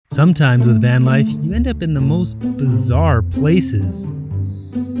Sometimes with van life, you end up in the most bizarre places.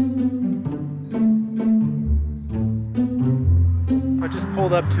 I just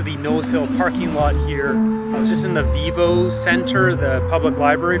pulled up to the Nose Hill parking lot here. I was just in the Vivo Center, the public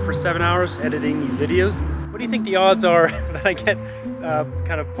library, for 7 hours editing these videos. What do you think the odds are that I get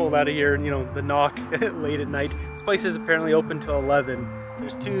kind of pulled out of here and, you know, the knock late at night? This place is apparently open till 11.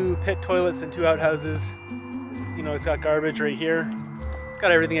 There's 2 pit toilets and 2 outhouses. It's got garbage right here. Got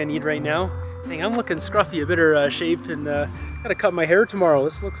everything I need right now. Dang, I'm looking scruffy. I better shave and gotta cut my hair tomorrow.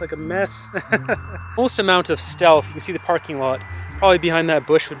 This looks like a mess. Most amount of stealth. You can see the parking lot. Probably behind that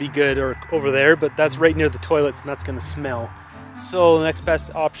bush would be good, or over there, but that's right near the toilets and that's gonna smell. So the next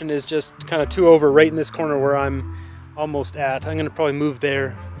best option is just kind of 2 over right in this corner where I'm almost at. I'm gonna probably move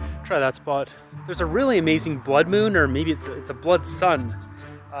there, try that spot. There's a really amazing blood moon, or maybe it's a blood sun.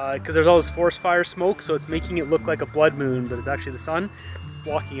 Because there's all this forest fire smoke, so it's making it look like a blood moon, but it's actually the sun. It's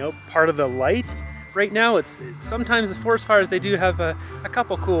blocking out part of the light. Right now, sometimes the forest fires, they do have a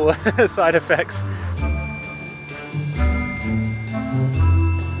couple cool side effects.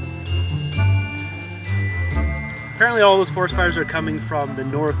 Apparently all those forest fires are coming from the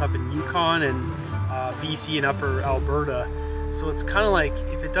north up in Yukon and BC and upper Alberta. So it's kind of like,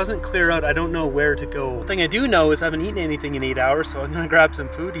 if it doesn't clear out, I don't know where to go. One thing I do know is I haven't eaten anything in 8 hours, so I'm gonna grab some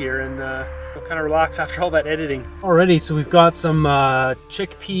food here and kind of relax after all that editing. Alrighty, so we've got some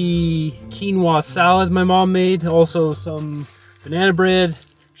chickpea quinoa salad my mom made, also some banana bread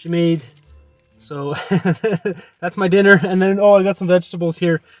she made. So that's my dinner, and then I got some vegetables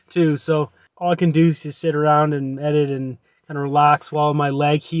here too. So all I can do is just sit around and edit and kind of relax while my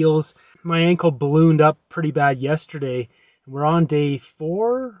leg heals. My ankle ballooned up pretty bad yesterday. We're on day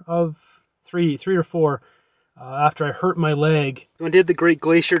 4 of 3 or 4 after I hurt my leg. When I did the Great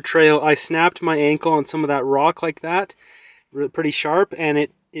Glacier Trail, I snapped my ankle on some of that rock like that, pretty sharp, and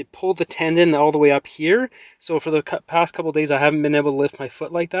it pulled the tendon all the way up here. So for the past couple of days, I haven't been able to lift my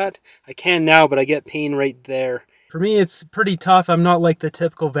foot like that. I can now, but I get pain right there. For me, it's pretty tough. I'm not like the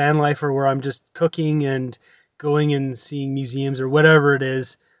typical van lifer where I'm just cooking and going and seeing museums or whatever it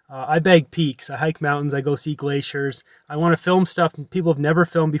is. I bag peaks, I hike mountains, I go see glaciers. I want to film stuff people have never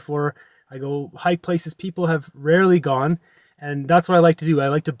filmed before. I go hike places people have rarely gone, and that's what I like to do. I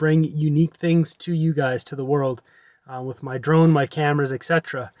like to bring unique things to you guys, to the world, with my drone, my cameras,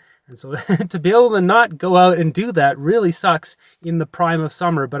 etc. And so to be able to not go out and do that really sucks in the prime of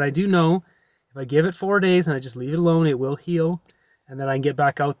summer, but I do know if I give it 4 days and I just leave it alone, it will heal. And then I can get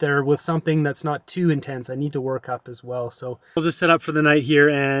back out there with something that's not too intense. I need to work up as well. So we'll just set up for the night here,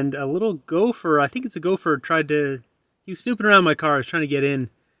 and a little gopher, I think it's a gopher, he was snooping around my car. I was trying to get in.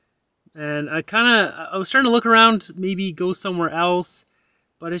 And I was trying to look around, maybe go somewhere else,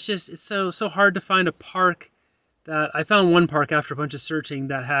 but it's so hard to find a park. That I found one park after a bunch of searching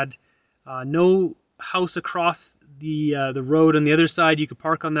that had no house across the road on the other side. You could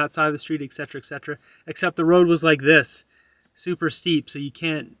park on that side of the street, etc., etc. Except the road was like this. Super steep, so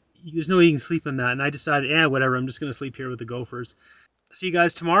there's no way you can sleep on that. And I decided, whatever, I'm just gonna sleep here with the gophers. See you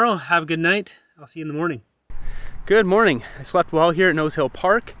guys tomorrow. Have a good night. I'll see you in the morning. Good morning. I slept well here at Nose Hill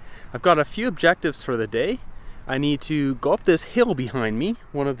Park. I've got a few objectives for the day. I need to go up this hill behind me,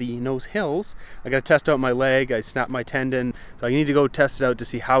 one of the Nose Hills. I gotta test out my leg. I snapped my tendon, so I need to go test it out to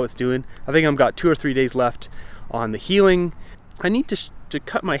see how it's doing. I think I've got 2 or 3 days left on the healing. I need to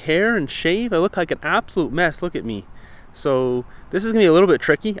cut my hair and shave. I look like an absolute mess. Look at me. So this is gonna be a little bit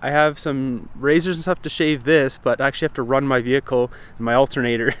tricky. I have some razors and stuff to shave this, but I actually have to run my vehicle and my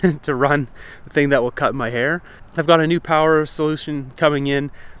alternator to run the thing that will cut my hair. I've got a new power solution coming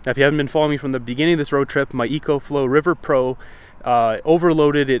in. Now, if you haven't been following me from the beginning of this road trip, my Ecoflow River Pro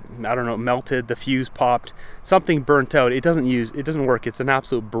overloaded it. I don't know, melted, the fuse popped, something burnt out. It doesn't work. It's an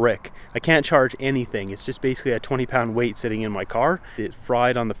absolute brick. I can't charge anything. It's just basically a 20-pound weight sitting in my car. It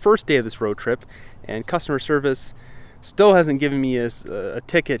fried on the first day of this road trip, and customer service still hasn't given me a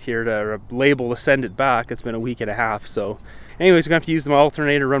ticket here or a label to send it back. It's been a week and a half. So anyways, we're gonna have to use my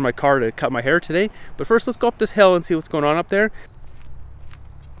alternator, run my car to cut my hair today. But first, let's go up this hill and see what's going on up there.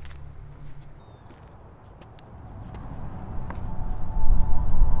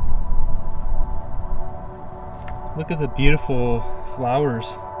 Look at the beautiful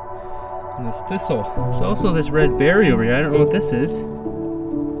flowers and this thistle. There's also this red berry over here. I don't know what this is.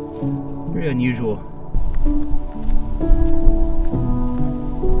 Very unusual.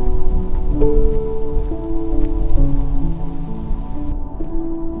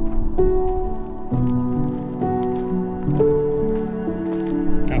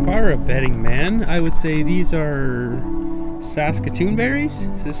 Now, if I were a betting man, I would say these are Saskatoon berries.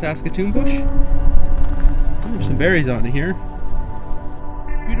 Is this Saskatoon bush? There's some berries on here.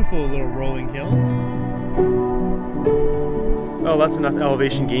 Beautiful beautiful little rolling hills. Well, that's enough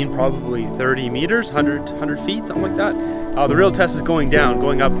elevation gain, probably 30 meters, 100 feet, something like that. The real test is going down.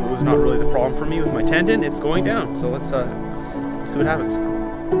 Going up was not really the problem for me with my tendon. It's going down, so let's see what happens.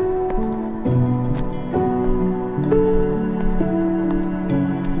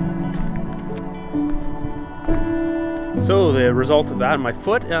 So the result of that, my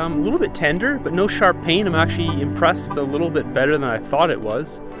foot, a little bit tender, but no sharp pain. I'm actually impressed. It's a little bit better than I thought it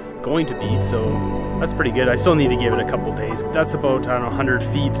was going to be, so that's pretty good. I still need to give it a couple days. That's about, I don't know, 100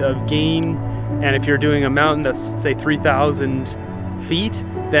 feet of gain. And if you're doing a mountain that's, say, 3,000 feet,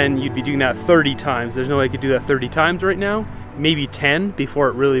 then you'd be doing that 30 times. There's no way I could do that 30 times right now. Maybe 10 before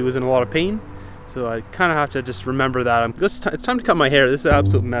it really was in a lot of pain. So I kind of have to just remember that. It's time to cut my hair. This is an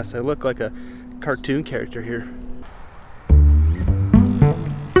absolute mess. I look like a cartoon character here.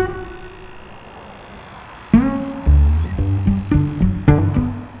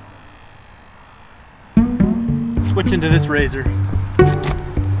 Switch into this razor.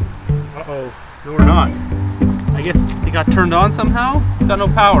 Uh-oh, no we're not. I guess it got turned on somehow. It's got no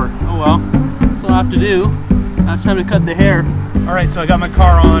power. Oh well, that's what I'll have to do. Now it's time to cut the hair. All right, so I got my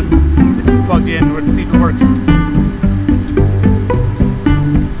car on. This is plugged in. Let's see if it works.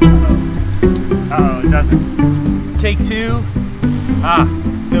 Uh-oh, it doesn't. Take two.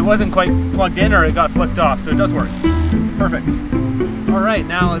 So it wasn't quite plugged in, or it got flipped off, so it does work. Perfect. All right,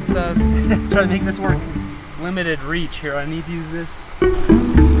 now let's try to make this work. Limited reach here. I need to use this.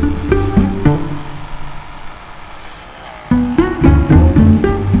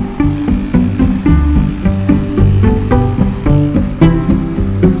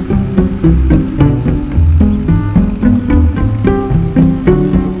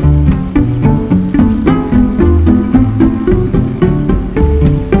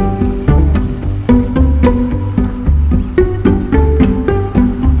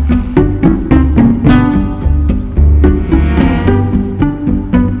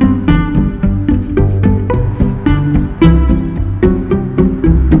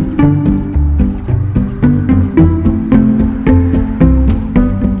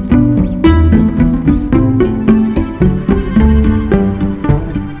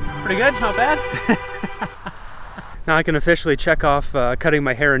 Not bad. Now I can officially check off cutting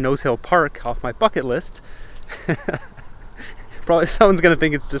my hair in Nose Hill Park off my bucket list. Probably someone's gonna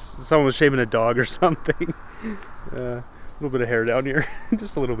think it's just someone was shaving a dog or something. A little bit of hair down here,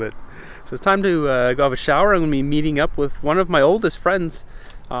 just a little bit. So it's time to go have a shower. I'm gonna be meeting up with one of my oldest friends,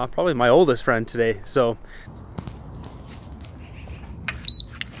 probably my oldest friend today. So.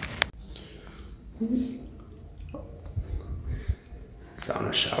 Found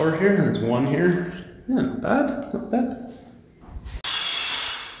a shower here, there's one here. Yeah, not bad, not bad.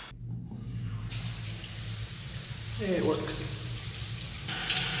 Hey, it works.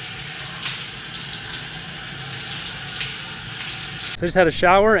 So I just had a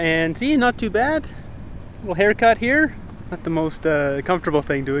shower and see, not too bad. Little haircut here. Not the most comfortable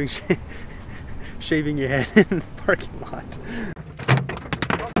thing doing, shaving your head in the parking lot.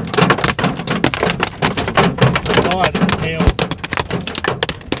 God, it's hail.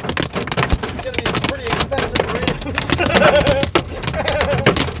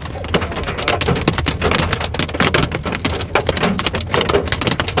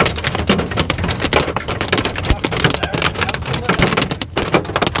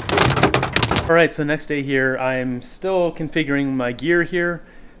 Alright, so next day here, I'm still configuring my gear here.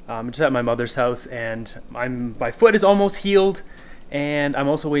 I'm just at my mother's house, and my foot is almost healed, and I'm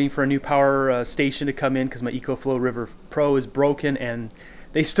also waiting for a new power station to come in because my Ecoflow River Pro is broken, and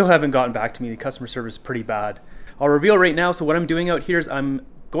they still haven't gotten back to me. The customer service is pretty bad. I'll reveal right now, so what I'm doing out here is I'm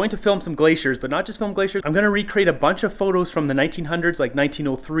going to film some glaciers, but not just film glaciers. I'm going to recreate a bunch of photos from the 1900s, like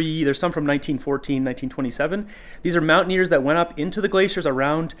 1903. There's some from 1914, 1927. These are mountaineers that went up into the glaciers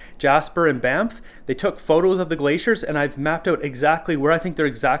around Jasper and Banff. They took photos of the glaciers, and I've mapped out exactly where I think they're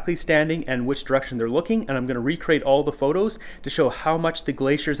exactly standing and which direction they're looking, and I'm going to recreate all the photos to show how much the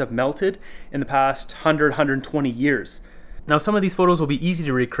glaciers have melted in the past 100, 120 years. Now, some of these photos will be easy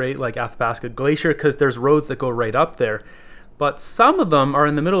to recreate, like Athabasca Glacier, because there's roads that go right up there. But some of them are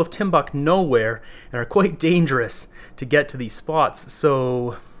in the middle of Timbuk nowhere and are quite dangerous to get to these spots.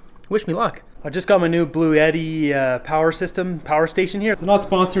 So, wish me luck. I just got my new Bluetti power station here. It's not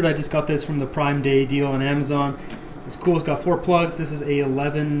sponsored. I just got this from the Prime Day deal on Amazon. This is cool. It's got 4 plugs. This is a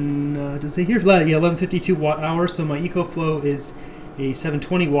 1152 watt hour. So my Ecoflow is a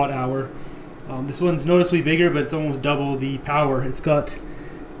 720 watt hour. This one's noticeably bigger, but it's almost double the power. It's got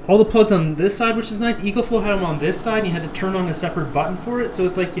all the plugs on this side, which is nice. Ecoflow had them on this side, and you had to turn on a separate button for it. So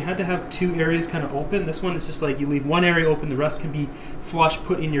it's like you had to have two areas kind of open. This one is just like you leave one area open, the rest can be flush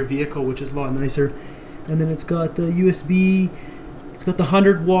put in your vehicle, which is a lot nicer. And then it's got the USB, it's got the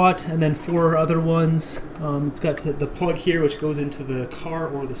 100 watt, and then 4 other ones. It's got the plug here, which goes into the car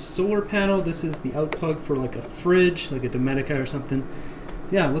or the solar panel. This is the out plug for like a fridge, like a Domenica or something.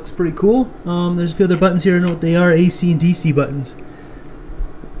 Yeah, it looks pretty cool. There's a few other buttons here. I know what they are, AC and DC buttons.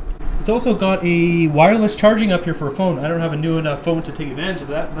 It's also got a wireless charging up here for a phone. I don't have a new enough phone to take advantage of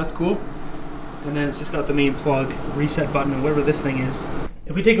that, but that's cool. And then it's just got the main plug, reset button, and whatever this thing is.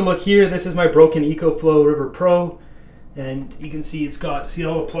 If we take a look here, this is my broken Ecoflow River Pro. And you can see it's got, see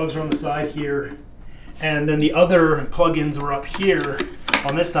all the plugs are on the side here. And then the other plugins were up here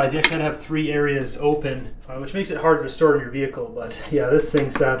on this side. You actually have 3 areas open, which makes it harder to store in your vehicle. But yeah, this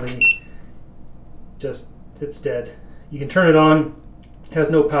thing sadly, it's dead. You can turn it on. Has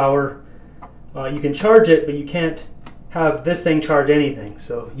no power. You can charge it, but you can't have this thing charge anything,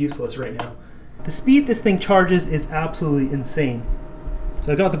 so useless right now. The speed this thing charges is absolutely insane.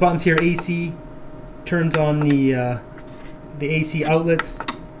 So I got the buttons here. AC turns on the AC outlets.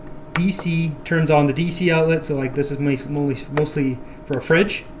 DC turns on the DC outlet, so like this is mostly for a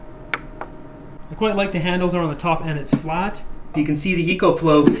fridge. I quite like the handles are on the top and it's flat. You can see the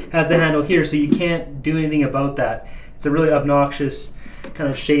Ecoflow has the handle here, so you can't do anything about that. It's a really obnoxious kind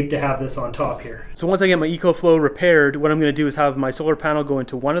of shape to have this on top here. So once I get my Ecoflow repaired, what I'm going to do is have my solar panel go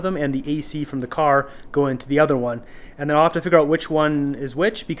into one of them and the AC from the car go into the other one. And then I'll have to figure out which one is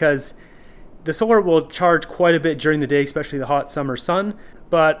which, because the solar will charge quite a bit during the day, especially the hot summer sun.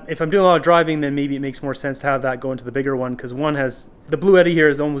 But if I'm doing a lot of driving, then maybe it makes more sense to have that go into the bigger one, because one has, the Bluetti here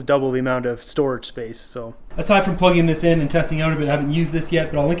is almost double the amount of storage space. So aside from plugging this in and testing out a bit, I haven't used this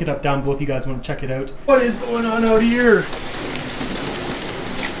yet, but I'll link it up down below if you guys want to check it out. What is going on out here?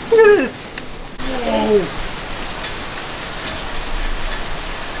 Look at this! Whoa!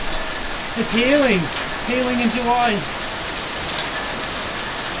 It's hailing in July.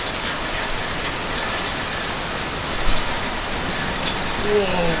 Whoa,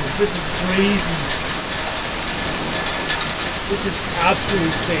 this is crazy. This is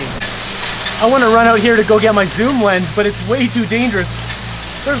absolutely insane. I want to run out here to go get my zoom lens, but it's way too dangerous.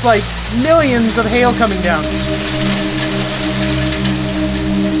 There's like millions of hail coming down.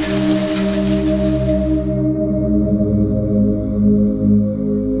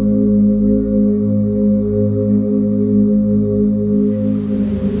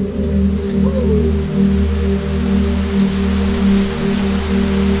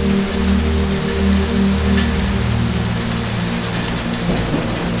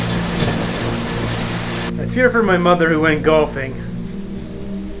 Fear for my mother who went golfing.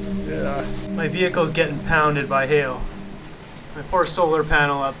 My vehicle's getting pounded by hail. My poor solar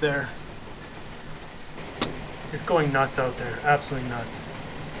panel up there. It's going nuts out there, absolutely nuts.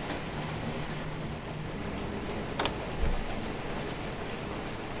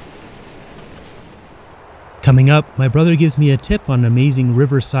 Coming up, my brother gives me a tip on an amazing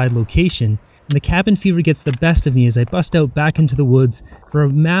riverside location, and the cabin fever gets the best of me as I bust out back into the woods for a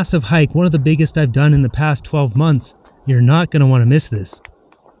massive hike, one of the biggest I've done in the past 12 months. You're not going to want to miss this.